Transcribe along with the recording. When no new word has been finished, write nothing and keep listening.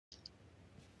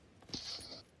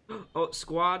Oh,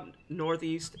 squad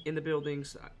northeast in the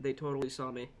buildings. They totally saw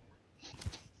me.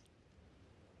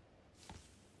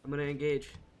 I'm gonna engage.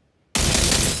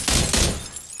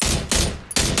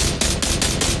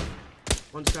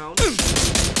 One's down.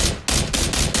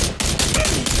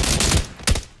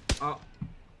 Oh,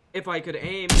 if I could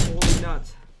aim, holy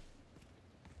nuts.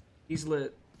 He's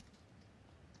lit.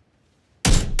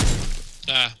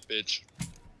 Ah, bitch.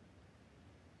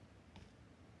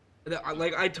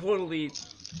 Like, I totally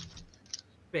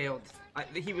failed.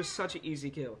 He was such an easy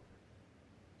kill.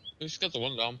 You just got the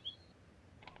one down.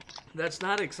 That's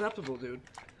not acceptable, dude.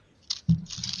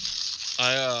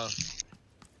 I,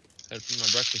 had my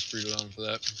breakfast burrito on for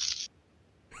that.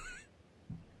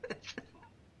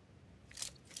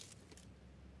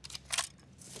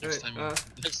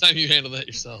 Next time you handle that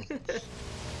yourself. Dude,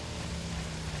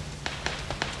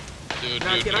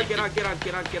 get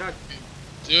out.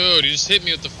 Dude, you just hit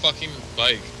me with the fucking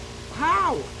bike.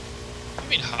 How? I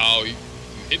mean, how? You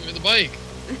hit me with the bike.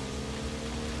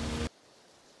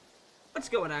 What's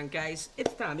going on, guys?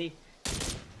 It's Tommy.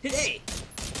 Today,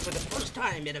 for the first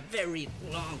time in a very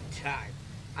long time,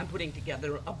 I'm putting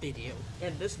together a video.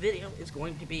 And this video is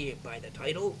going to be by the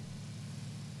title...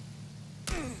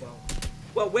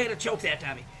 Well, way to choke that,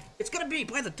 Tommy. It's gonna be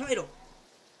by the title,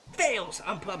 Fails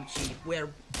on PUBG, where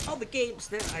all the games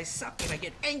that I suck and I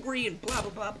get angry and blah,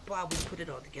 blah, blah, blah, we put it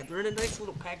all together in a nice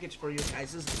little package for your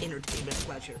guys' entertainment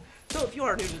pleasure. So if you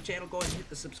are new to the channel, go ahead and hit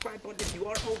the subscribe button. If you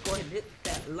are old, go ahead and hit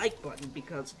that like button,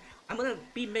 because I'm gonna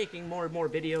be making more and more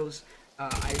videos.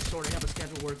 I sort of have a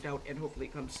schedule worked out, and hopefully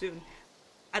it comes soon.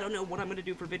 I don't know what I'm gonna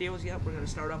do for videos yet. We're gonna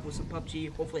start off with some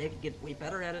PUBG. Hopefully I can get way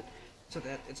better at it, so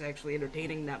that it's actually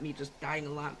entertaining, not me just dying a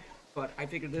lot. But I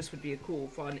figured this would be a cool,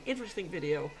 fun, interesting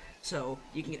video, so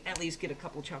you can at least get a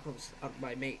couple chuckles out of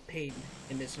my pain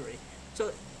and misery.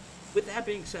 So, with that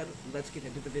being said, let's get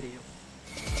into the video.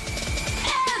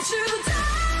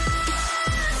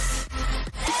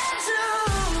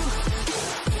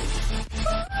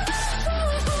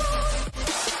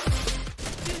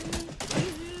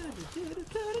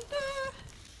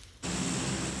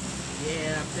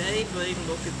 Yeah, baby,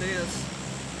 look at this.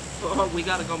 Oh, we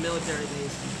gotta go military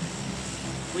base.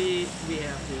 We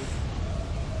have to.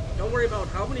 Don't worry about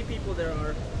how many people there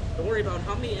are. Don't worry about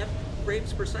how many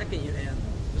frames per second you have.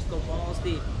 Just go balls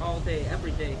deep all day,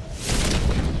 every day.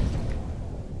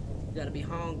 You gotta be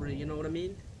hungry, you know what I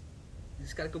mean? You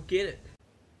just gotta go get it.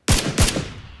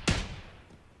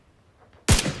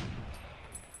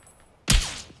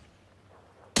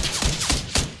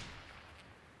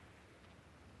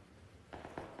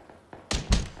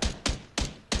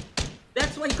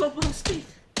 That's why you go balls deep.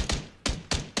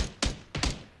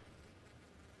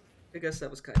 I guess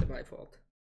that was kind of my fault.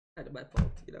 Kind of my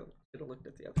fault, you know. Should have looked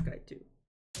at the other guy too.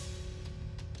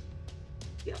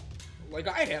 Yeah, like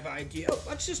I have an idea.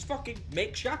 Let's just fucking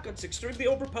make shotguns extremely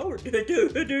overpowered.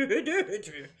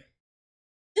 The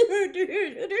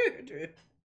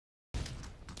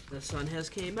sun has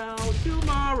came out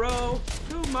tomorrow.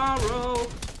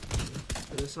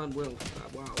 The sun will.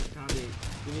 Wow, Tommy,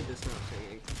 you need to stop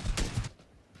singing.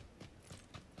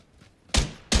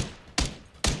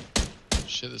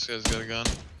 Shit, this guy's got a gun.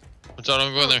 Watch out,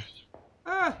 don't go in there.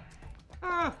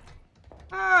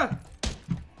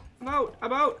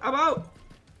 I'm out.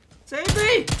 Save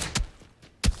me!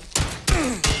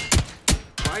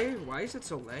 Why is it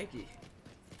so laggy?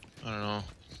 I don't know.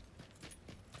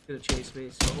 He's gonna chase me,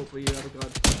 so hopefully you have a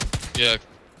gun. Yeah.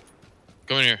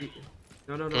 Come in here.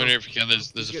 No. Come in here if you can.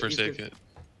 There's a first aid kit.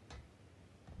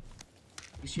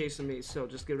 He's chasing me, so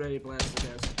just get ready to blast his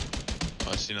ass.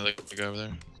 Oh, I see another guy over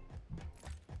there.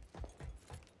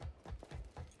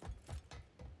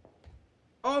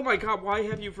 Oh my god, why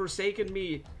have you forsaken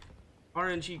me?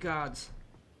 RNG gods.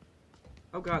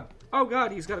 Oh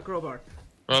god, he's got a crowbar.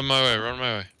 Run my way.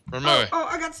 Oh,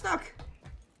 I got stuck.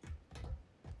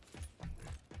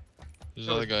 There's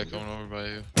another guy coming over by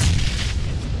you.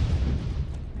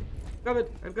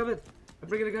 I'm coming. I'm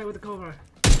bringing a guy with a crowbar.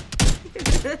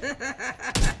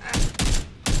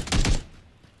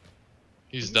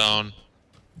 He's down.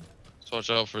 So watch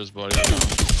out for his buddy.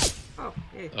 Oh,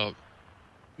 hey. Oh.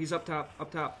 He's up top.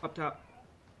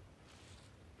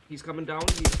 He's coming down.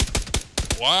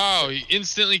 Wow, he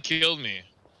instantly killed me.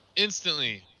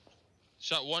 Instantly.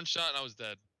 One shot and I was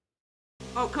dead.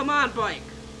 Oh, come on, bike.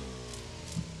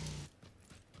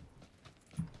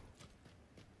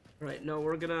 Alright, no,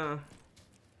 we're gonna...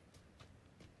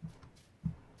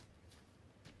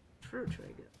 Try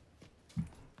again.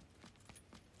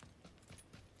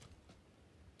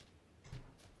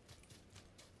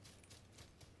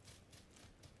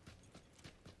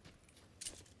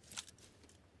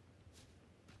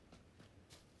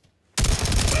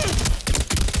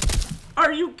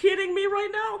 Are you kidding me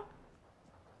right now?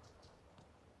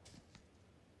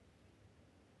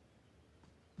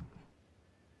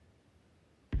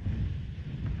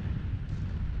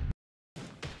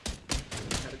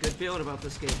 Got a good feeling about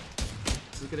this game.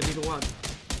 This is gonna be the one.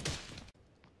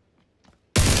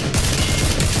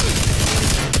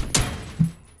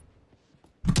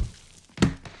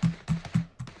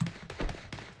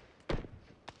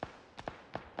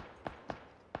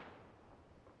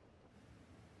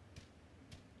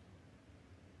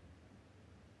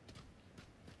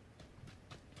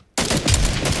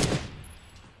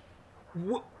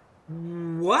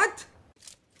 What?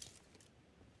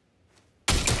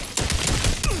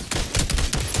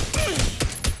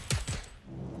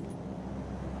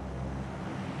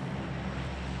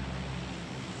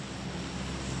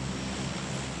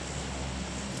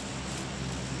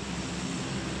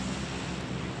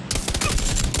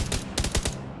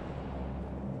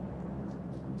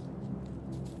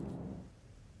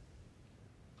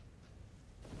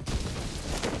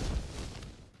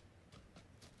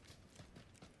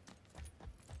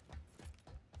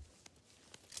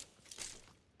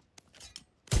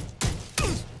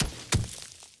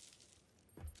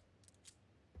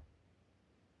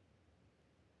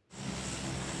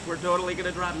 We're totally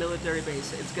gonna drop military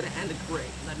base. It's gonna end great.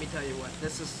 Let me tell you what.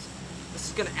 This is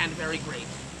gonna end very great.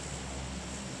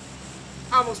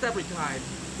 Almost every time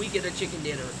we get a chicken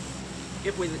dinner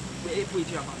if we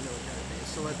jump on military base.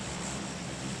 So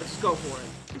let's go for it.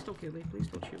 Please don't kill me. Please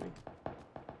don't shoot me.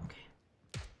 Okay.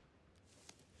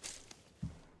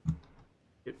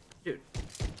 Dude.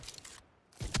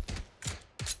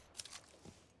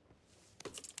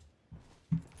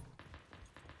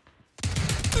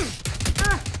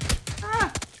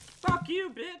 Fuck you,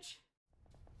 bitch!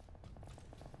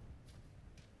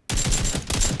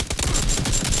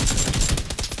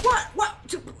 What? What?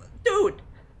 Dude!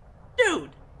 Dude!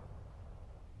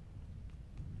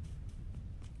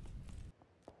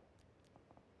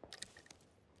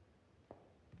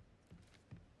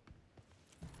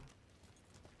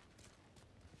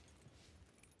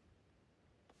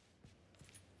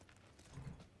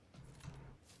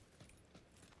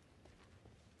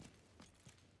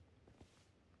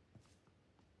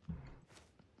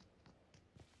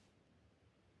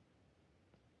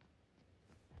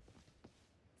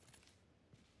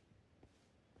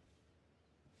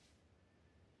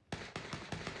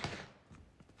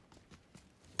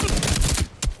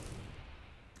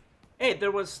 Hey,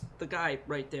 there was the guy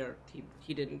right there.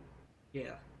 He didn't.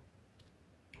 Yeah.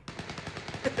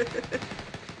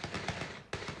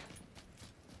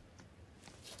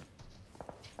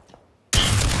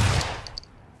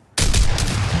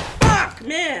 Fuck,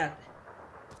 man!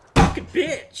 Fucking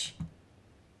bitch!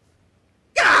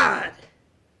 God!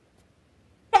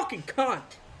 Fucking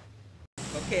cunt!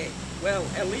 Okay, well,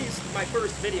 at least my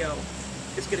first video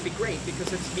is gonna be great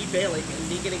because it's me bailing and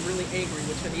me getting really angry,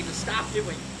 which I need to stop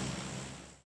doing.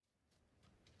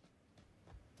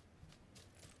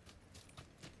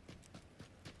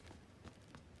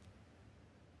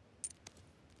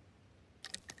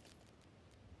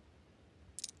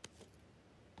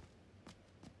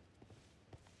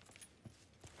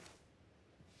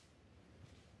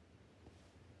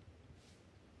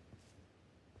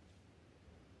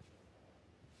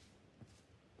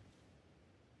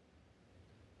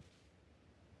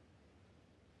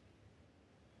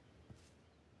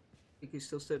 Think he's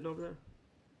still sitting over there?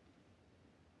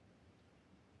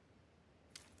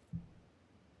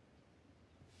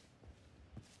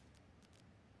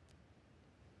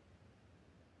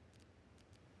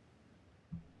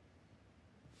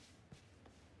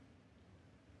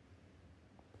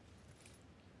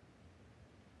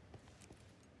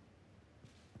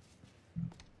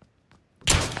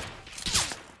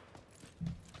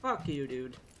 Fuck you,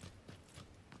 dude.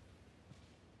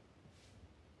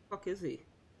 Fuck is he?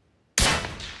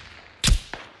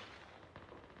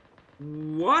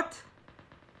 What?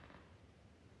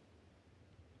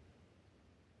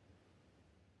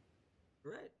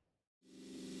 Right.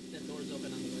 That door's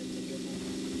open on the right, so careful.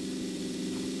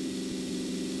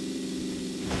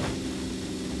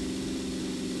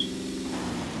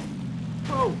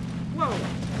 Whoa! Whoa!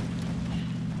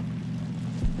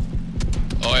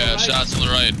 Oh yeah, shots on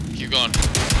the right. Keep going.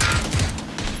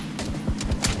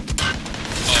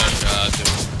 Oh god, dude.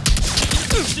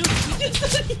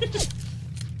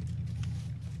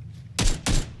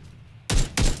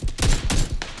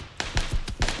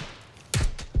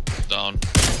 Down.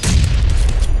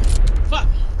 Fuck!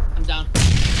 I'm down.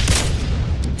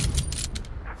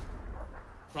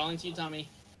 Crawling to you, Tommy.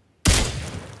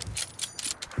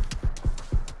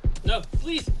 No,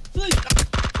 please! Please!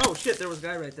 Oh shit, there was a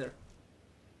guy right there.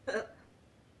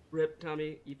 Rip,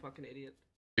 Tommy, you fucking idiot.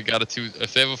 You got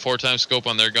if they have a 4x scope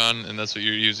on their gun and that's what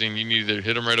you're using, you need to either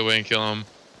hit them right away and kill them,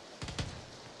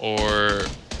 or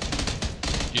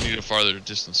you need a farther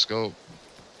distance scope.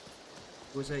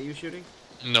 Was that you shooting?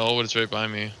 No, but it's right by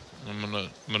me. I'm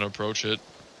gonna approach it.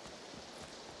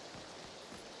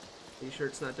 Are you sure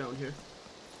it's not down here?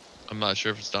 I'm not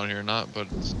sure if it's down here or not, but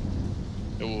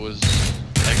it was.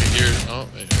 I could hear it. Oh,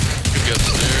 it could be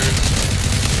upstairs.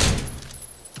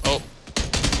 Oh.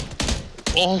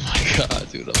 Oh my god,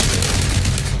 dude.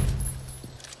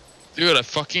 Dude, I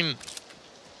fucking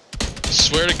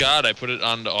swear to God I put it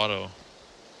on the auto.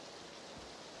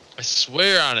 I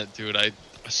swear on it, dude. I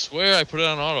swear I put it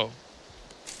on auto.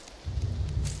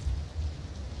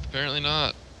 Apparently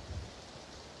not.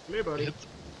 Come here, buddy.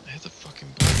 I hit the fucking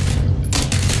button.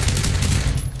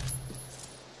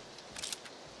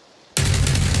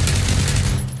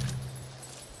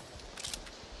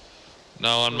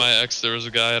 Now on my X there was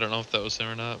a guy, I don't know if that was him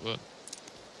or not, but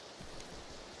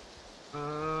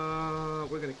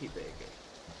we're gonna keep the AK.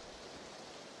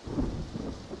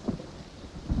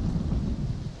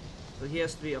 So he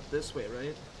has to be up this way,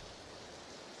 right?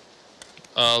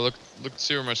 look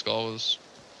see where my skull was.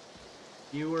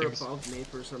 You were above me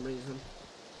for some reason.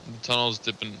 The tunnels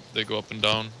dipping, they go up and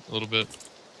down a little bit.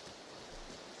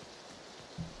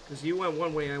 Cause you went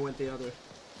one way, I went the other.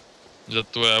 Is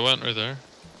that the way I went right there?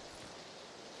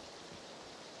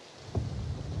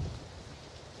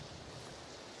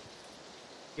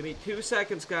 Give me 2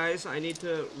 seconds, guys. I need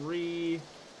to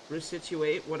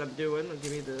resituate what I'm doing.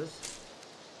 Give me this.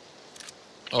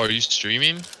 Oh, are you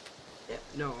streaming? Yeah,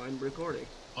 no, I'm recording.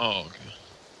 Oh, okay.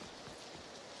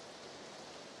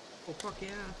 Oh, fuck yeah.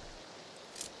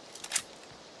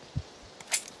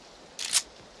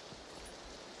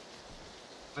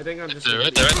 I think I'm just...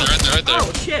 Right there.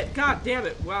 Oh, shit! God damn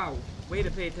it! Wow. Way to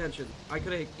pay attention. I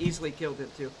could have easily killed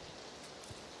it, too.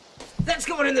 That's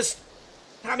going in this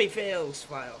Tommy Fails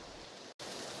file.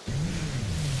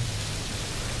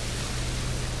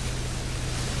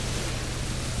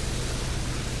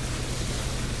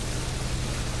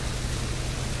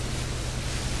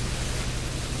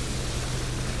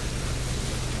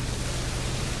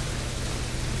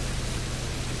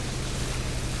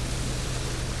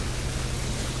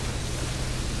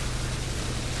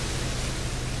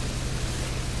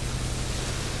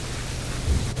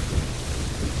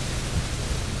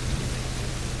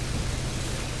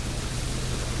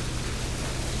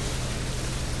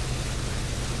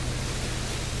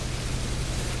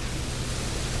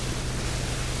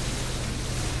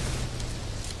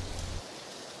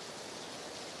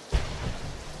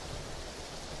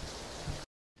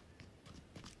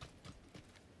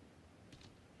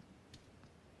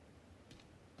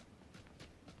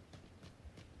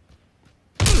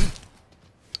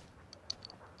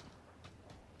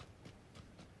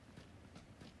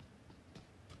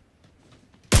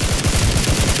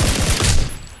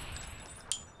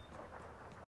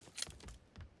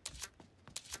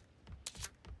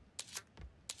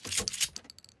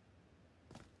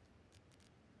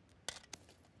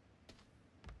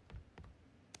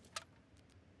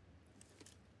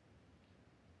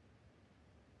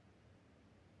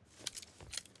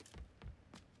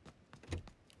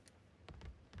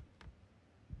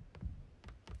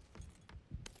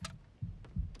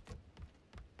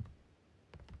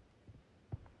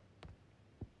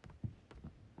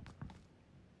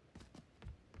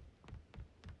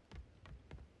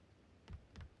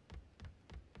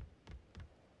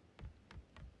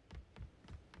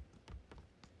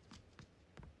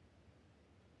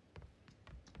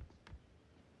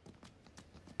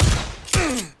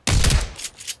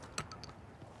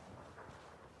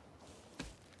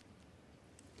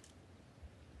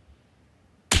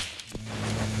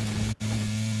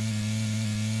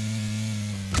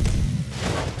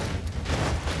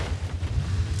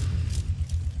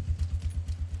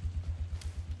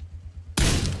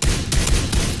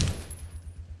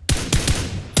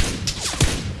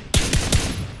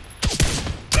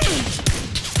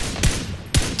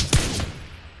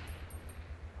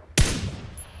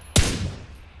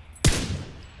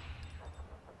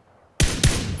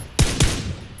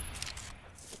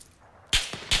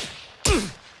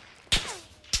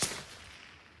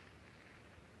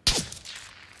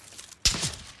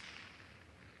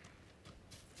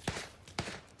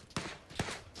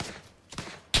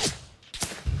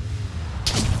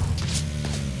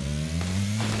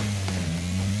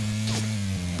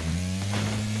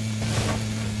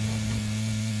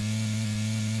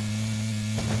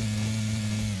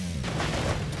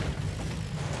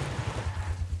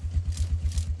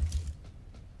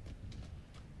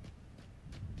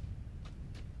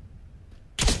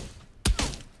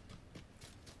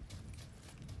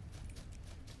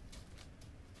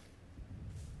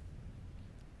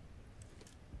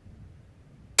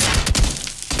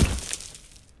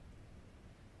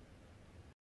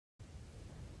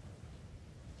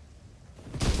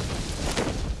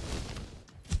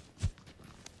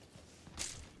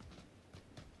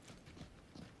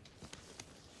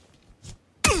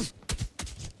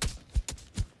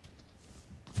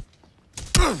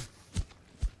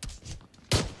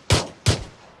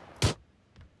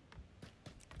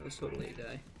 was totally a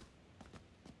guy.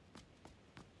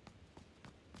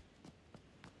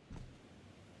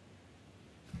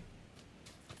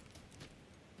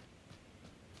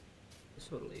 It's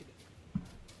totally a guy.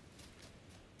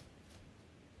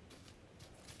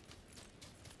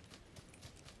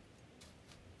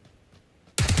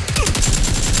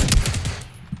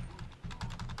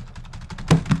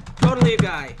 Totally a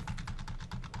guy.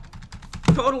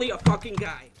 Totally a fucking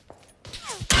guy.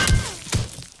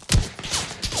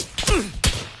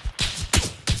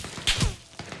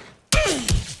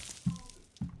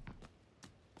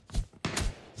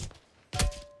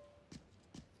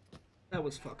 That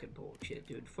was fucking bullshit,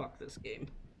 dude. Fuck this game.